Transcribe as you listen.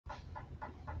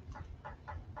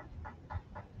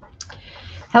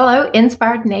Hello,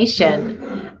 Inspired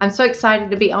Nation. I'm so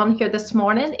excited to be on here this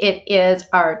morning. It is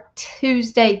our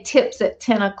Tuesday tips at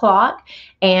 10 o'clock,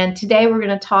 and today we're going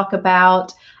to talk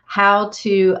about how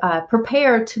to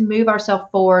prepare to move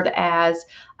ourselves forward as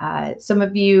some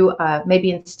of you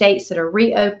maybe in states that are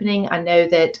reopening. I know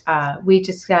that we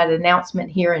just got an announcement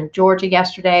here in Georgia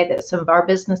yesterday that some of our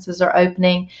businesses are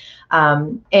opening.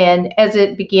 And as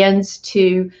it begins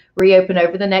to reopen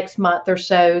over the next month or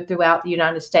so throughout the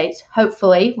United States,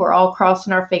 hopefully we're all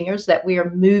crossing our fingers that we are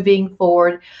moving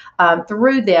forward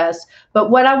through this.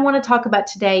 But what I want to talk about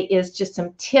today is just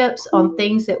some tips on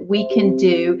things that we can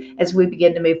do as we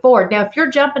begin to move forward. Now, if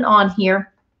you're jumping on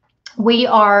here, we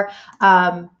are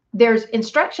there's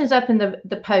instructions up in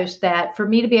the post that for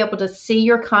me to be able to see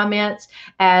your comments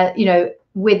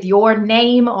with your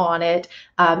name on it,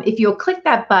 if you'll click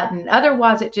that button.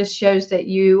 Otherwise it just shows that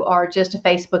you are just a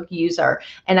Facebook user,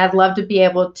 and I'd love to be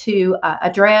able to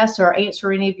address or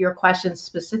answer any of your questions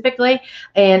specifically.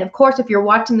 And of course, if you're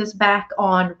watching this back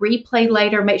on replay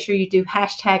later, make sure you do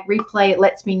hashtag replay. It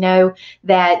lets me know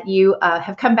that you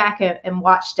have come back and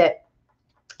watched it.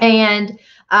 And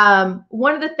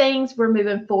one of the things, we're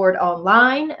moving forward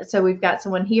online. So we've got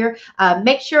someone here.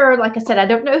 Make sure, like I said, I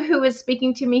don't know who is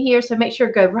speaking to me here. So make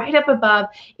sure go right up above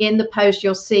in the post.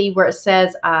 You'll see where it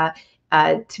says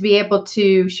to be able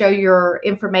to show your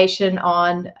information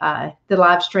on the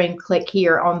live stream, click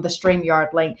here on the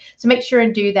StreamYard link. So make sure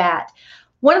and do that.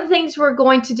 One of the things we're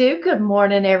going to do, good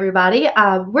morning, everybody.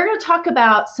 We're going to talk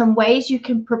about some ways you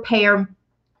can prepare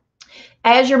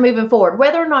as you're moving forward,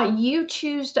 whether or not you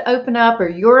choose to open up or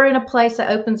you're in a place that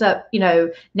opens up,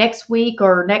 next week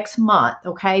or next month.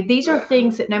 Okay. These are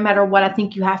things that no matter what, I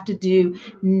think you have to do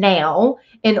now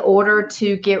in order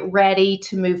to get ready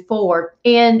to move forward.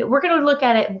 And we're going to look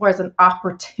at it more as an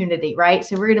opportunity, right?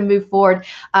 So we're going to move forward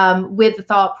with the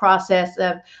thought process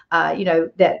of,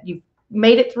 that you've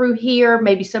made it through here.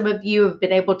 Maybe some of you have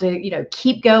been able to,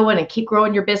 keep going and keep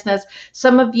growing your business.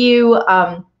 Some of you,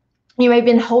 you may have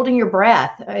been holding your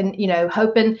breath and,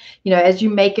 hoping, as you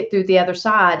make it through the other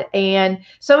side. And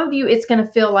some of you, it's going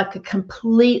to feel like a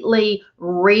completely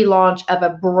relaunch of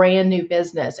a brand new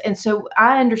business. And so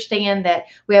I understand that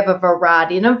we have a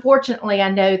variety. And unfortunately,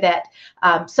 I know that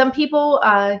some people,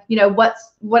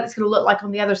 what it's going to look like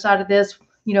on the other side of this,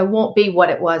 won't be what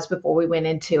it was before we went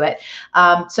into it.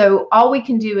 So all we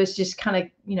can do is just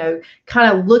kind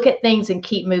of look at things and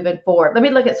keep moving forward. Let me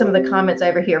look at some of the comments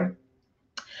over here.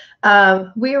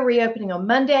 We are reopening on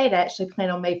Monday. They actually plan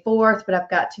on May 4th, but I've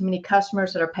got too many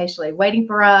customers that are patiently waiting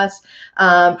for us.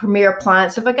 Premier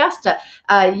Appliance of Augusta.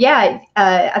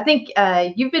 I think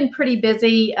you've been pretty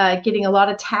busy getting a lot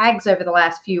of tags over the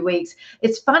last few weeks.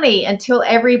 It's funny, until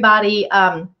everybody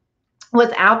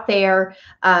was out there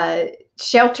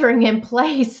sheltering in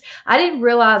place, I didn't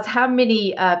realize how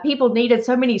many people needed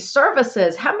so many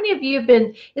services. How many of you have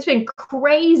been, it's been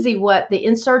crazy what the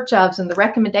in search ofs and the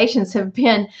recommendations have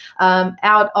been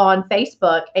out on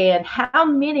Facebook, and how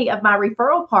many of my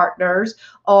referral partners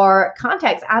or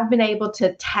contacts I've been able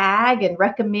to tag and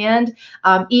recommend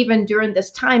even during this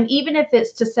time, even if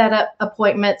it's to set up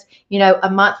appointments, a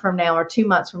month from now or 2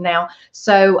 months from now.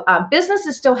 So business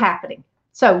is still happening.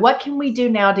 So what can we do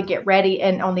now to get ready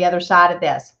and on the other side of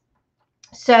this?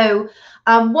 So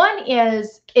one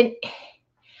is,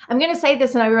 I'm going to say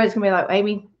this and everybody's going to be like,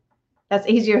 Amy, that's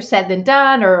easier said than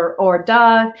done or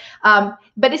done.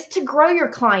 But it's to grow your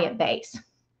client base.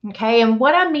 Okay. And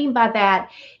what I mean by that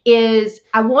is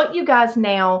I want you guys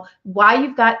now, while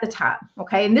you've got the time.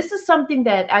 Okay. And this is something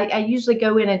that I usually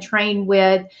go in and train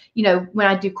with, when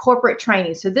I do corporate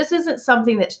training. So this isn't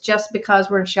something that's just because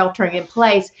we're sheltering in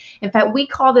place. In fact, we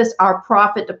call this our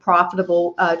profit to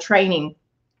profitable training.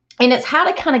 And it's how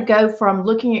to kind of go from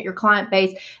looking at your client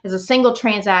base as a single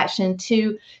transaction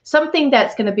to something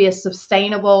that's going to be a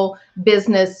sustainable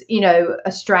business,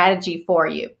 a strategy for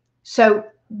you. So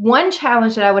one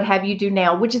challenge that I would have you do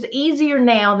now, which is easier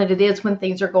now than it is when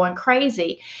things are going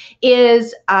crazy,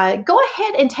 is go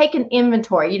ahead and take an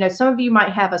inventory. Some of you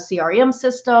might have a CRM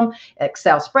system,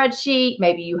 Excel spreadsheet,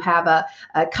 maybe you have a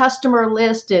customer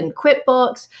list in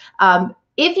QuickBooks.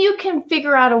 If you can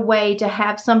figure out a way to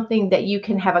have something that you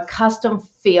can have a custom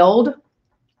field,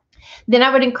 then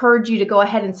I would encourage you to go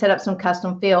ahead and set up some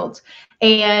custom fields.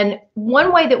 And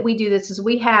one way that we do this is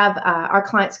we have our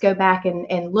clients go back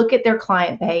and look at their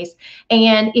client base.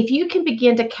 And if you can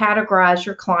begin to categorize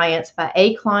your clients by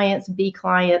A clients, B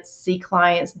clients, C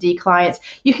clients, D clients,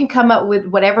 you can come up with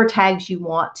whatever tags you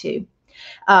want to.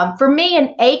 For me,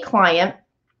 an A client,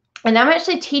 and I'm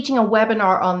actually teaching a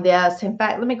webinar on this. In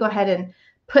fact, let me go ahead and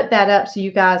put that up so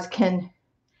you guys can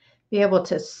be able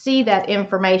to see that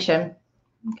information.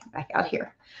 Get back out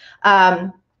here.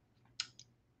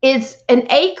 Is an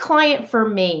A client for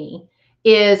me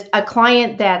is a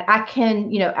client that I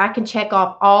can check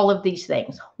off all of these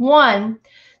things. One,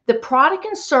 the product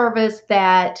and service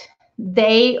that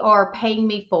they are paying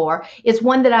me for is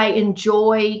one that I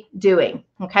enjoy doing.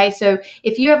 Okay, so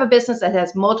if you have a business that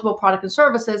has multiple product and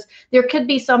services, there could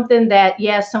be something that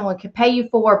yes, someone could pay you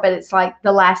for, but it's like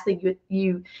the last thing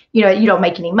you don't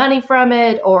make any money from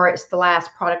it, or it's the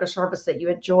last product or service that you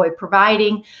enjoy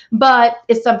providing, but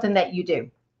it's something that you do.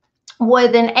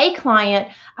 With an A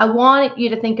client, I want you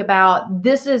to think about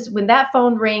this is when that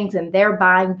phone rings and they're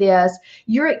buying this,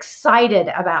 you're excited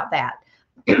about that.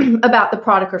 About the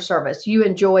product or service. You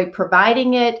enjoy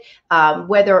providing it,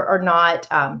 whether or not,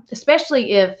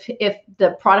 especially if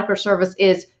the product or service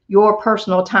is your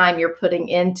personal time you're putting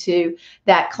into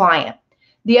that client.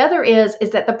 The other is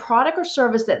that the product or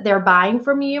service that they're buying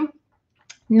from you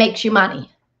makes you money.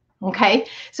 Okay,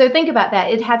 so think about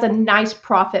that. It has a nice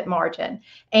profit margin.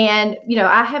 And,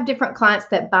 I have different clients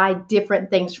that buy different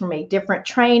things from me, different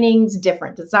trainings,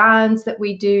 different designs that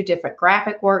we do, different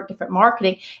graphic work, different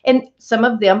marketing. And some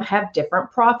of them have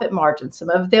different profit margins. Some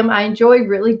of them I enjoy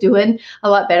really doing a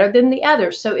lot better than the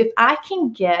others. So if I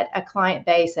can get a client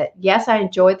base that, yes, I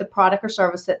enjoyed the product or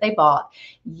service that they bought.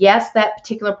 Yes, that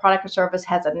particular product or service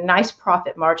has a nice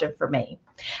profit margin for me.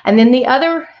 And then the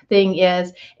other thing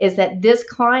is that this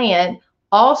client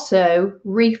also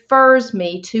refers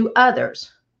me to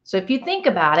others. So if you think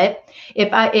about it, if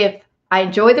I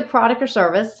enjoy the product or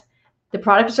service, the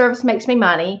product or service makes me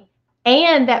money,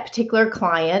 and that particular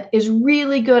client is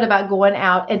really good about going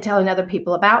out and telling other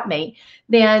people about me,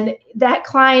 then that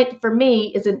client for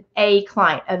me is an A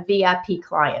client, a VIP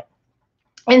client.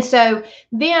 And so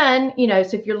then,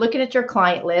 so if you're looking at your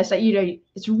client list,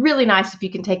 it's really nice if you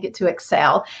can take it to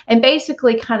Excel and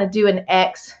basically kind of do an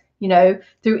X,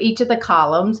 through each of the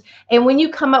columns. And when you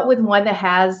come up with one that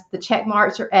has the check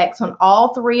marks or X on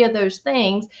all three of those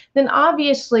things, then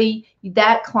obviously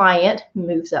that client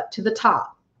moves up to the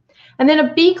top. And then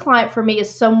a B client for me is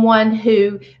someone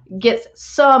who gets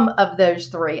some of those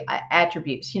three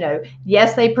attributes.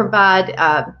 Yes, they provide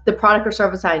the product or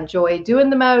service I enjoy doing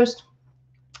the most.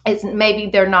 It's maybe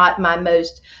they're not my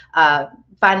most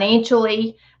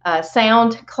financially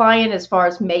sound client as far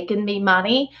as making me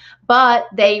money, but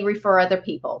they refer other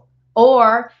people.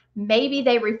 Or maybe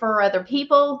they refer other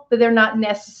people, but they're not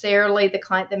necessarily the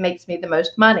client that makes me the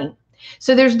most money.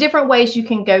 So there's different ways you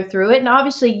can go through it. And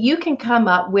obviously you can come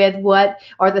up with what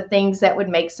are the things that would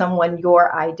make someone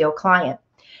your ideal client.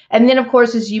 And then, of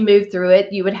course, as you move through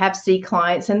it, you would have C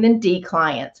clients and then D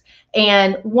clients.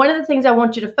 And one of the things I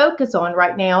want you to focus on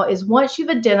right now is once you've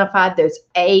identified those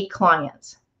A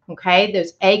clients, okay,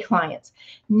 those A clients,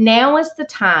 now is the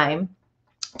time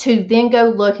to then go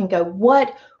look and go,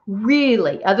 what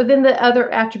really, other than the other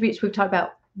attributes we've talked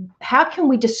about, how can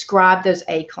we describe those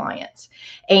A clients?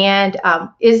 And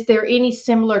is there any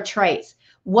similar traits?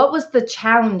 What was the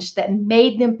challenge that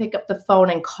made them pick up the phone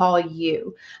and call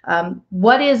you?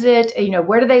 What is it,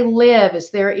 where do they live? Is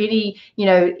there any,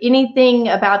 anything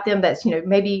about them that's,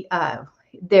 maybe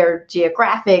their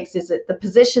geographics? Is it the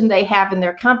position they have in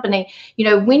their company?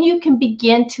 When you can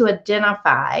begin to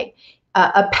identify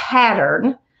a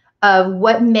pattern of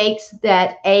what makes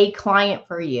that A client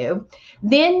for you,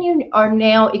 then you are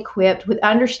now equipped with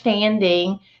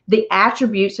understanding the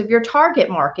attributes of your target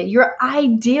market, your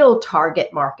ideal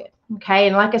target market. Okay,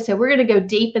 and like I said, we're going to go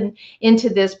deep into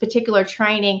this particular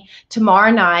training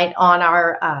tomorrow night on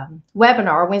our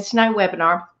webinar, Wednesday night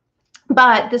webinar,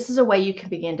 but this is a way you can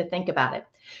begin to think about it.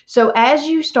 So as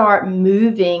you start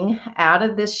moving out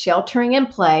of this sheltering in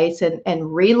place and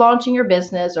relaunching your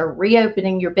business or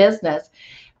reopening your business,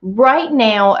 right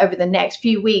now over the next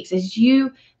few weeks, as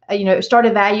you start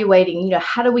evaluating,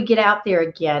 how do we get out there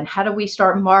again? How do we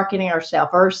start marketing ourselves?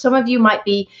 Or some of you might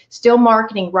be still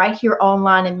marketing right here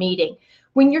online and meeting.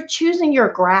 When you're choosing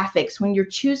your graphics, when you're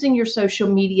choosing your social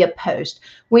media post,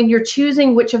 when you're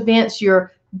choosing which events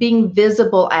you're being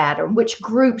visible at, or which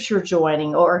groups you're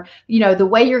joining, or the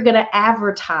way you're going to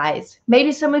advertise.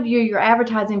 Maybe some of you, your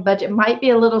advertising budget might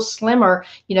be a little slimmer,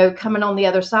 coming on the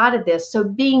other side of this. So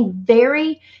being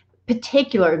very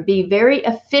particular, be very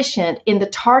efficient in the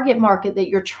target market that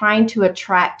you're trying to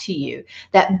attract to you.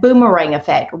 That boomerang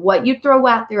effect, what you throw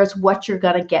out there is what you're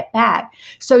going to get back.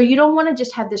 So you don't want to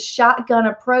just have this shotgun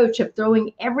approach of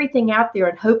throwing everything out there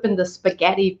and hoping the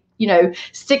spaghetti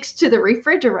sticks to the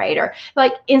refrigerator.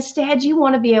 Like instead, you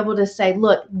want to be able to say,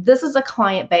 look, this is a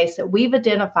client base that we've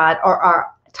identified are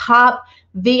our top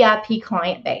VIP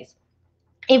client base.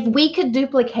 If we could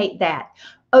duplicate that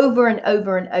over and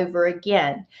over and over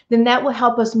again, then that will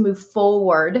help us move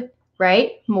forward,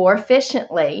 right? More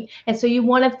efficiently. And so you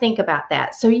want to think about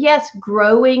that. So yes,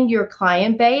 growing your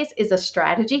client base is a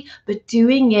strategy, but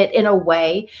doing it in a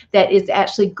way that is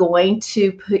actually going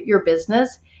to put your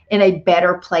business in a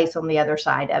better place on the other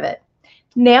side of it.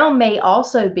 Now may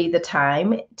also be the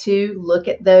time to look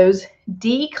at those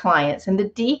D clients. And the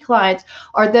D clients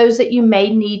are those that you may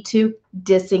need to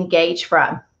disengage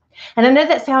from. And I know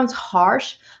that sounds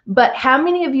harsh, but how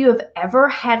many of you have ever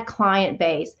had client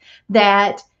base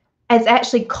that has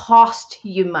actually cost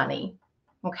you money?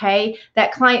 Okay,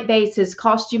 that client base has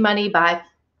cost you money by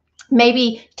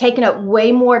maybe taking up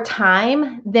way more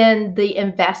time than the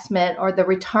investment or the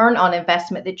return on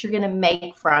investment that you're going to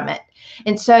make from it.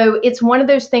 And so it's one of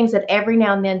those things that every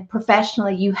now and then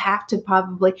professionally you have to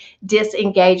probably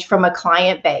disengage from a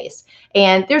client base.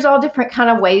 And there's all different kind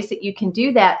of ways that you can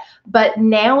do that. But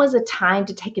now is a time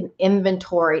to take an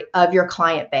inventory of your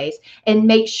client base and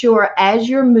make sure as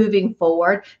you're moving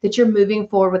forward that you're moving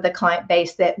forward with a client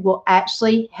base that will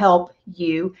actually help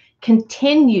you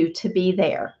continue to be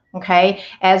there. Okay,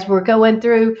 as we're going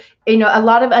through, a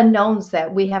lot of unknowns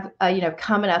that we have,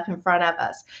 coming up in front of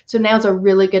us. So now's a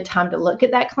really good time to look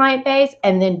at that client base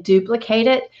and then duplicate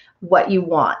it what you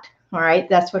want. All right,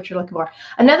 that's what you're looking for.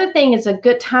 Another thing is a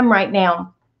good time right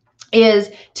now is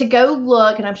to go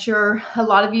look, and I'm sure a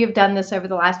lot of you have done this over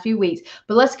the last few weeks,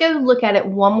 but let's go look at it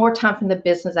one more time from the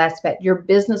business aspect, your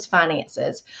business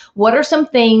finances. What are some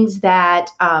things that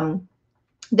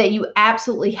that you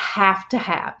absolutely have to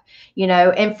have?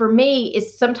 And for me,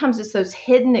 sometimes it's those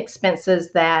hidden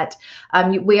expenses that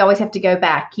we always have to go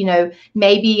back.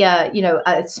 Maybe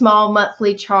a small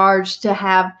monthly charge to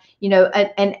have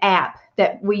an app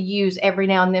that we use every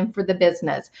now and then for the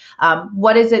business.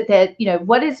 What is it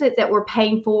that we're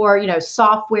paying for,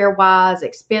 software wise,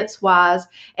 expense wise,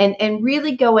 and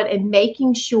really going and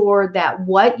making sure that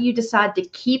what you decide to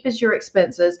keep as your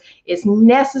expenses is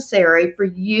necessary for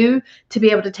you to be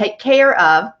able to take care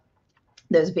of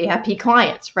those VIP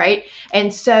clients, right?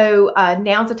 And so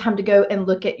now's the time to go and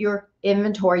look at your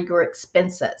inventory, your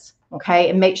expenses, okay,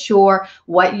 and make sure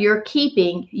what you're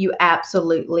keeping you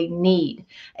absolutely need.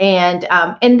 And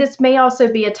this may also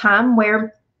be a time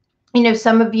where,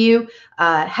 some of you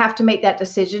have to make that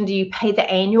decision. Do you pay the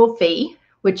annual fee,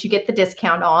 which you get the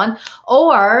discount on,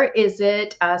 or is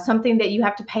it something that you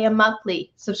have to pay a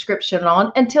monthly subscription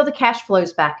on until the cash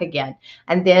flows back again,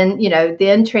 and then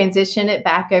then transition it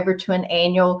back over to an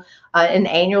annual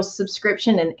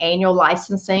subscription and annual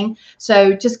licensing?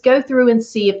 So just go through and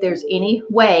see if there's any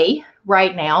way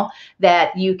right now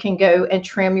that you can go and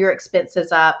trim your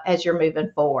expenses up as you're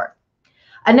moving forward.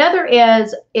 Another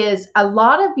is a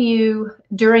lot of you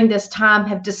during this time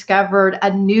have discovered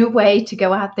a new way to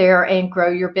go out there and grow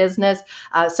your business.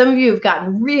 Some of you have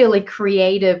gotten really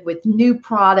creative with new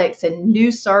products and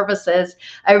new services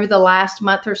over the last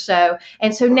month or so.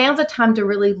 And so now's the time to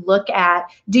really look at,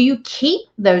 do you keep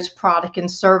those products and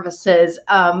services?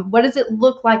 What does it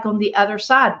look like on the other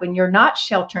side when you're not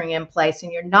sheltering in place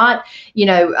and you're not,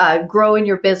 growing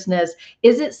your business?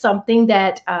 Is it something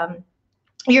that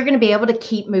you're going to be able to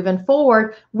keep moving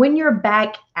forward when you're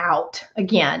back out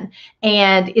again?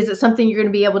 And is it something you're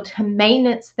going to be able to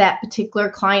maintenance that particular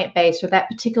client base or that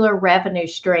particular revenue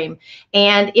stream?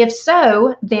 And if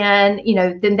so, then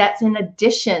that's in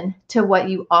addition to what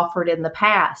you offered in the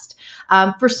past.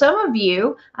 For some of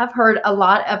you, I've heard a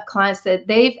lot of clients that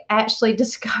they've actually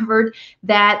discovered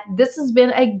that this has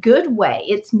been a good way.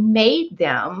 It's made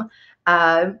them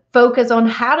focus on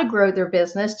how to grow their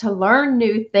business, to learn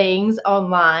new things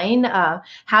online,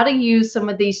 how to use some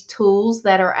of these tools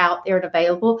that are out there and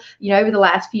available. Over the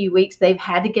last few weeks, they've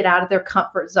had to get out of their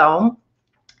comfort zone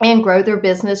and grow their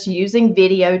business using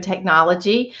video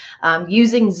technology,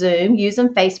 using Zoom, using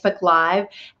Facebook Live.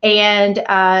 And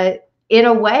in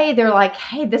a way, they're like,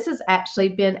 hey, this has actually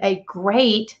been a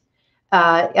great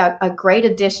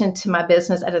addition to my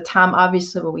business at a time,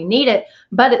 obviously, when we need it,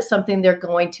 but it's something they're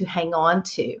going to hang on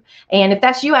to. And if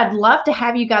that's you, I'd love to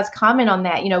have you guys comment on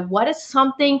that. What is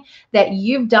something that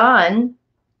you've done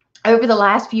over the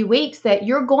last few weeks that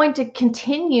you're going to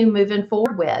continue moving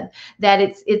forward with, that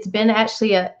it's been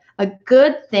actually a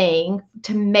good thing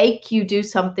to make you do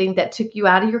something that took you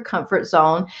out of your comfort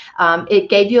zone. It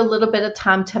gave you a little bit of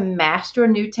time to master a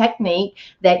new technique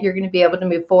that you're going to be able to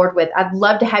move forward with. I'd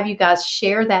love to have you guys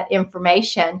share that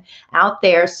information out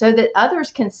there so that others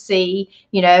can see,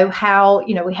 how,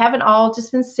 we haven't all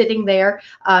just been sitting there,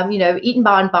 eating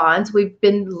bonbons. We've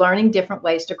been learning different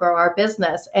ways to grow our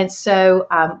business. And so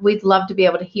we'd love to be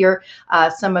able to hear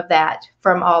some of that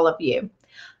from all of you.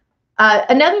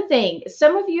 Another thing,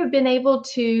 some of you have been able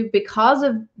to, because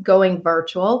of going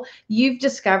virtual, you've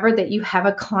discovered that you have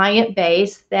a client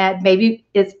base that maybe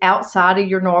is outside of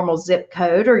your normal zip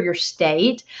code or your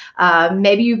state.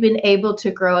 Maybe you've been able to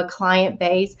grow a client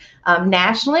base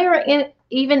nationally or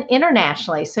even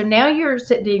internationally. So now you're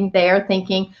sitting there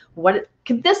thinking, what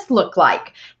could this look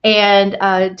like? And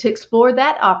to explore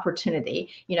that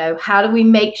opportunity, how do we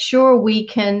make sure we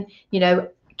can,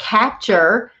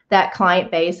 capture that client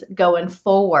base going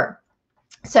forward?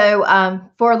 So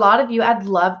for a lot of you, I'd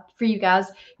love for you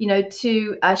guys,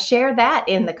 to share that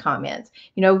in the comments.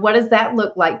 What does that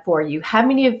look like for you? How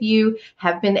many of you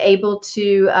have been able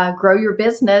to grow your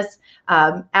business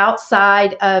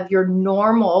outside of your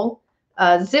normal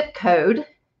zip code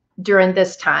during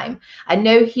this time? I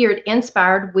know here at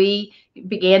Inspired, we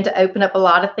began to open up a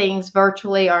lot of things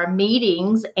virtually, our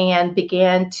meetings, and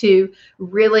began to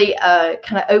really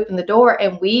kind of open the door.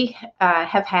 And we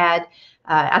have had,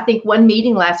 I think one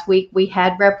meeting last week, we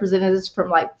had representatives from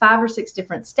like 5 or 6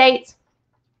 different states.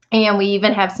 And we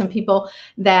even have some people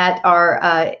that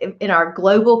are in our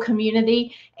global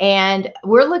community. And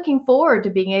we're looking forward to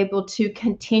being able to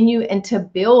continue and to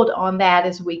build on that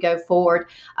as we go forward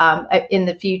in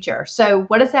the future. So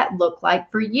what does that look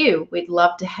like for you? We'd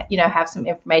love to have some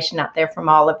information out there from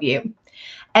all of you.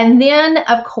 And then,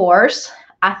 of course,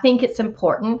 I think it's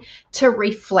important to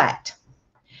reflect,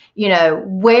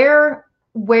 where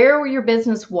your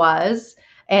business was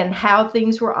and how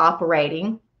things were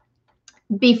operating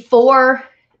before,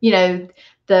 this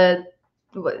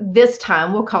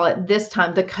time, we'll call it this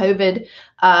time, the COVID,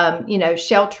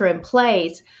 shelter in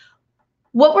place.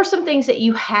 What were some things that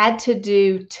you had to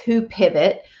do to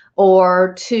pivot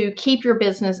or to keep your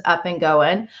business up and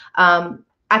going?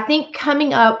 I think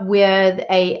coming up with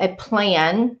a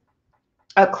plan,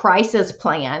 a crisis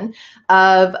plan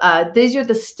of these are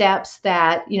the steps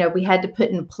that we had to put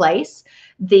in place.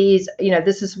 These,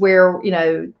 this is where,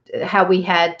 how we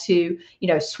had to,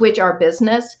 switch our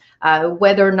business,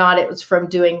 whether or not it was from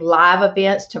doing live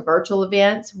events to virtual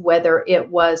events, whether it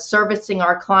was servicing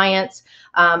our clients.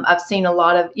 I've seen a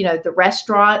lot of, the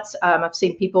restaurants. I've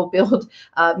seen people build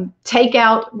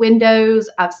takeout windows.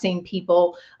 I've seen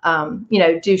people,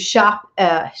 do shop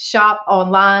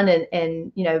online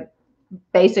and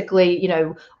basically,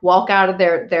 walk out of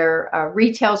their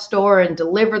retail store and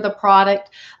deliver the product.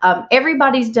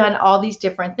 Everybody's done all these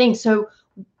different things. So,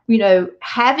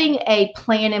 having a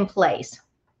plan in place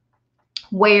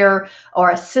or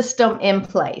a system in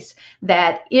place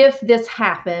that if this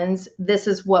happens, this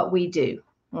is what we do.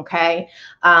 Okay.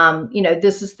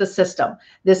 This is the system.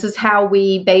 This is how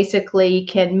we basically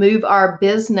can move our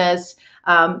business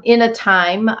in a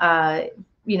time,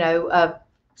 of,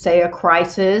 say, a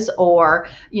crisis, or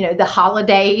the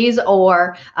holidays,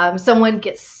 or someone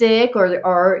gets sick,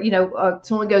 or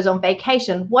someone goes on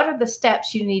vacation. What are the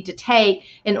steps you need to take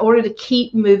in order to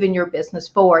keep moving your business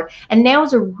forward? And now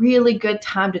is a really good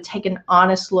time to take an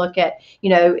honest look at,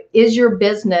 is your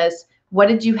business, what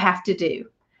did you have to do?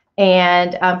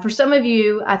 And for some of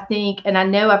you, I think, and I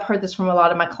know I've heard this from a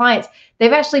lot of my clients,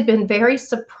 they've actually been very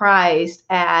surprised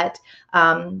at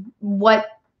what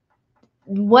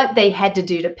they had to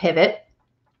do to pivot.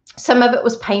 Some of it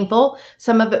was painful.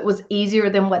 Some of it was easier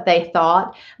than what they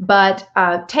thought. But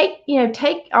take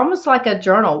almost like a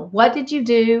journal. What did you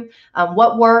do?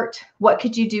 What worked? What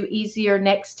could you do easier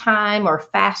next time or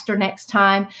faster next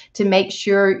time to make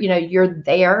sure you're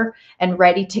there and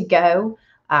ready to go?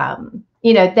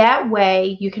 That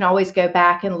way you can always go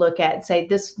back and look at and say,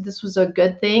 this was a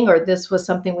good thing, or this was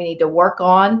something we need to work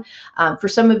on. For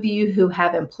some of you who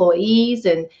have employees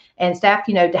and staff,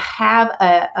 to have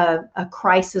a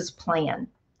crisis plan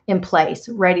in place,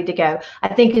 ready to go,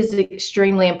 I think is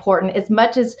extremely important, as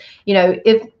much as,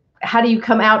 how do you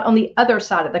come out on the other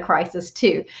side of the crisis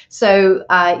too? So,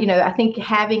 I think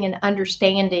having an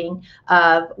understanding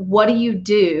of what do you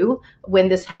do when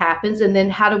this happens, and then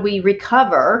how do we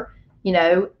recover,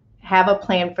 have a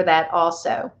plan for that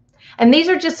also. And these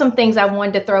are just some things I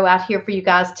wanted to throw out here for you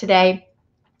guys today.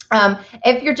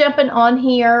 If you're jumping on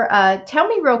here, tell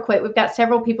me real quick, we've got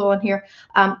several people on here.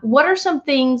 What are some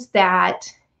things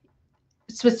that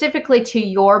specifically to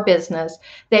your business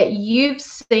that you've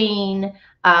seen,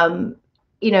 and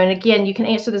again, you can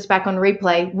answer this back on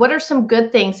replay. What are some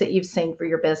good things that you've seen for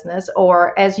your business,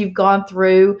 or as you've gone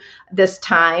through this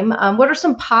time, what are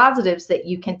some positives that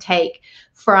you can take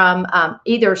from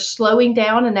either slowing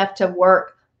down enough to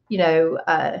work,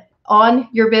 on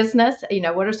your business?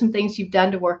 What are some things you've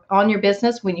done to work on your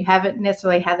business when you haven't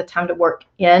necessarily had the time to work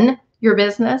in your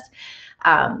business?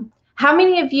 How How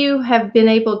many of you have been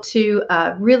able to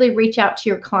really reach out to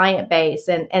your client base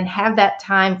and have that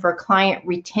time for client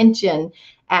retention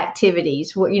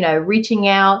activities, where, reaching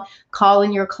out,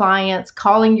 calling your clients,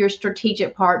 calling your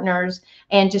strategic partners,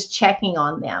 and just checking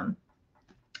on them?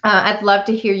 I'd love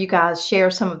to hear you guys share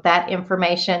some of that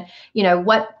information.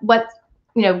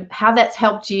 How that's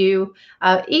helped you,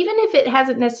 even if it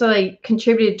hasn't necessarily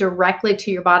contributed directly to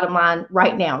your bottom line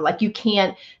right now. Like, you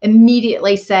can't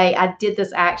immediately say, I did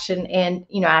this action and,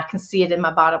 I can see it in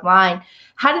my bottom line.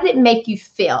 How did it make you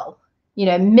feel,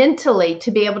 mentally,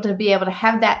 to be able to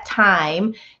have that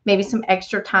time, maybe some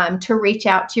extra time, to reach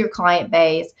out to your client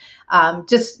base?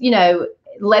 Just,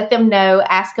 let them know,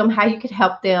 ask them how you could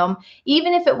help them,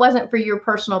 even if it wasn't for your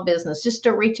personal business, just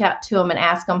to reach out to them and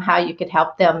ask them how you could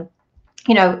help them.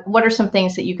 What are some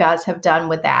things that you guys have done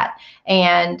with that?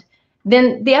 And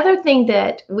then the other thing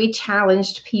that we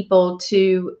challenged people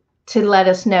to let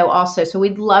us know also, so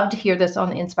we'd love to hear this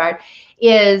on Inspired,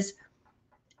 is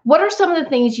what are some of the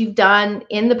things you've done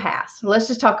in the past? Let's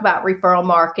just talk about referral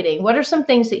marketing. What are some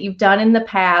things that you've done in the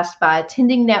past by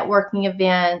attending networking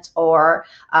events, or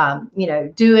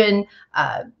doing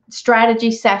strategy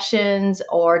sessions,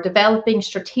 or developing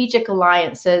strategic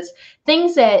alliances,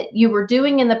 things that you were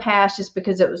doing in the past just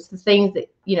because it was the things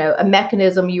that, a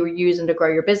mechanism you were using to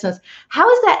grow your business? How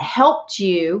has that helped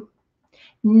you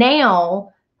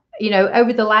now,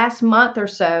 over the last month or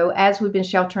so, as we've been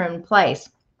sheltering in place?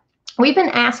 We've been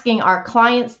asking our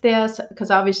clients this,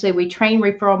 because obviously we train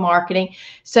referral marketing.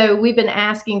 So we've been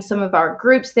asking some of our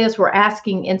groups this. We're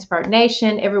asking Inspired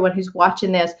Nation, everyone who's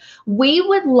watching this. We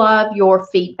would love your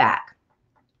feedback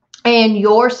and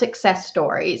your success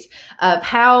stories of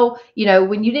how,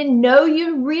 when you didn't know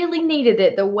you really needed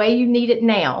it the way you need it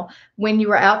now, when you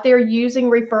were out there using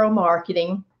referral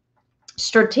marketing,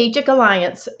 strategic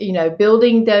alliance,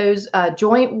 building those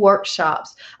joint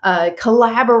workshops,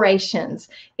 collaborations,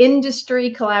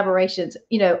 industry collaborations,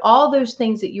 all those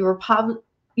things that you were probably,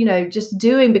 just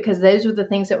doing because those were the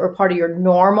things that were part of your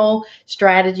normal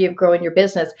strategy of growing your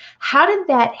business. How did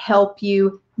that help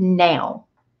you now?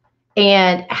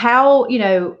 And how,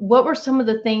 what were some of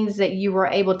the things that you were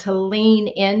able to lean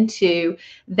into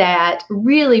that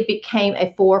really became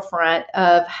a forefront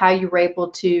of how you were able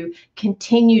to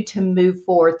continue to move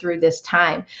forward through this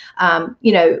time?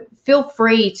 Feel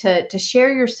free to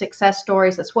share your success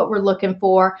stories. That's what we're looking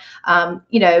for.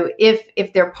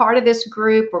 If they're part of this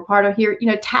group or part of here,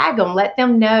 tag them, let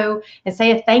them know, and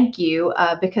say a thank you,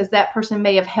 because that person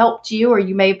may have helped you, or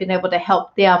you may have been able to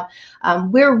help them.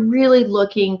 We're really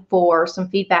looking for some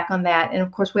feedback on that. And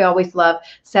of course, we always love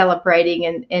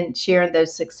celebrating and sharing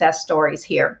those success stories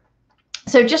here.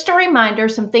 So just a reminder,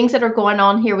 some things that are going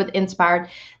on here with Inspired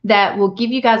that will give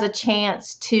you guys a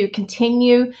chance to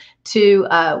continue to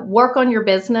work on your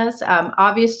business.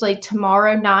 Obviously,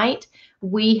 tomorrow night,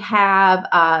 we have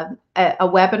a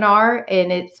webinar,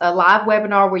 and it's a live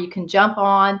webinar where you can jump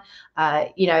on.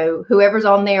 Whoever's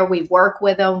on there, we work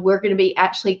with them. We're going to be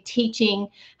actually teaching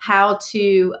how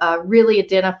to really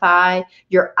identify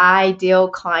your ideal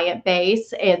client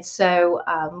base. And so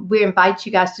we invite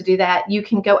you guys to do that. You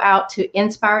can go out to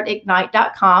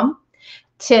inspiredIgnite.com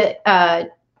to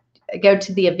go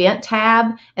to the event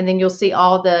tab, and then you'll see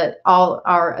all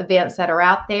our events that are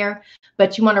out there.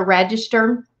 But you want to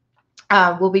register.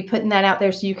 We'll be putting that out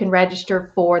there so you can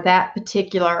register for that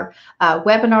particular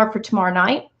webinar for tomorrow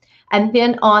night. And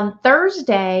then on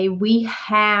Thursday, we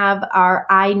have our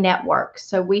iNetwork.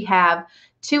 So we have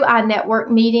 2 iNetwork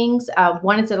meetings.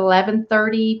 One is at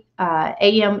 11:30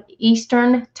 a.m.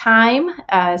 Eastern time.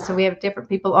 So we have different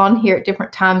people on here at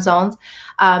different time zones.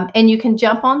 And you can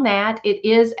jump on that. It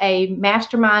is a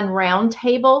mastermind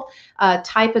roundtable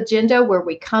type agenda where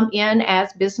we come in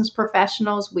as business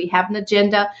professionals. We have an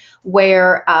agenda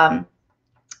where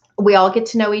we all get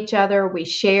to know each other. We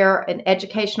share an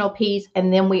educational piece,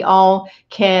 and then we all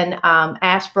can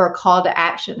ask for a call to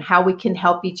action, how we can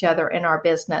help each other in our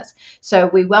business.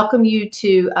 So we welcome you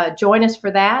to join us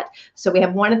for that. So we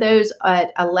have one of those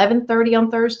at 11:30 on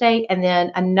Thursday, and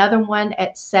then another one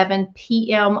at 7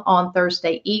 p.m. on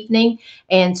Thursday evening.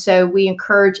 And so we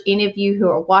encourage any of you who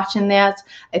are watching this,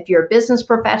 if you're a business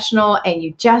professional and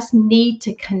you just need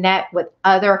to connect with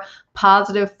other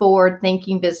positive,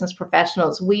 forward-thinking business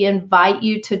professionals, we invite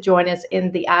you to join us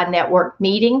in the iNetwork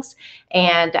meetings,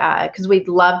 and because we'd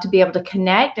love to be able to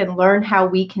connect and learn how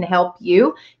we can help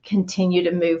you continue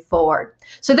to move forward.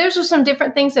 So those are some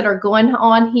different things that are going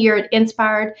on here at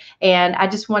Inspired, and I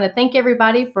just want to thank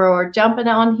everybody for jumping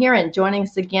on here and joining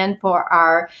us again for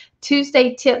our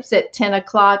Tuesday tips at 10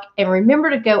 o'clock. And remember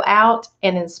to go out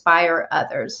and inspire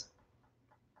others.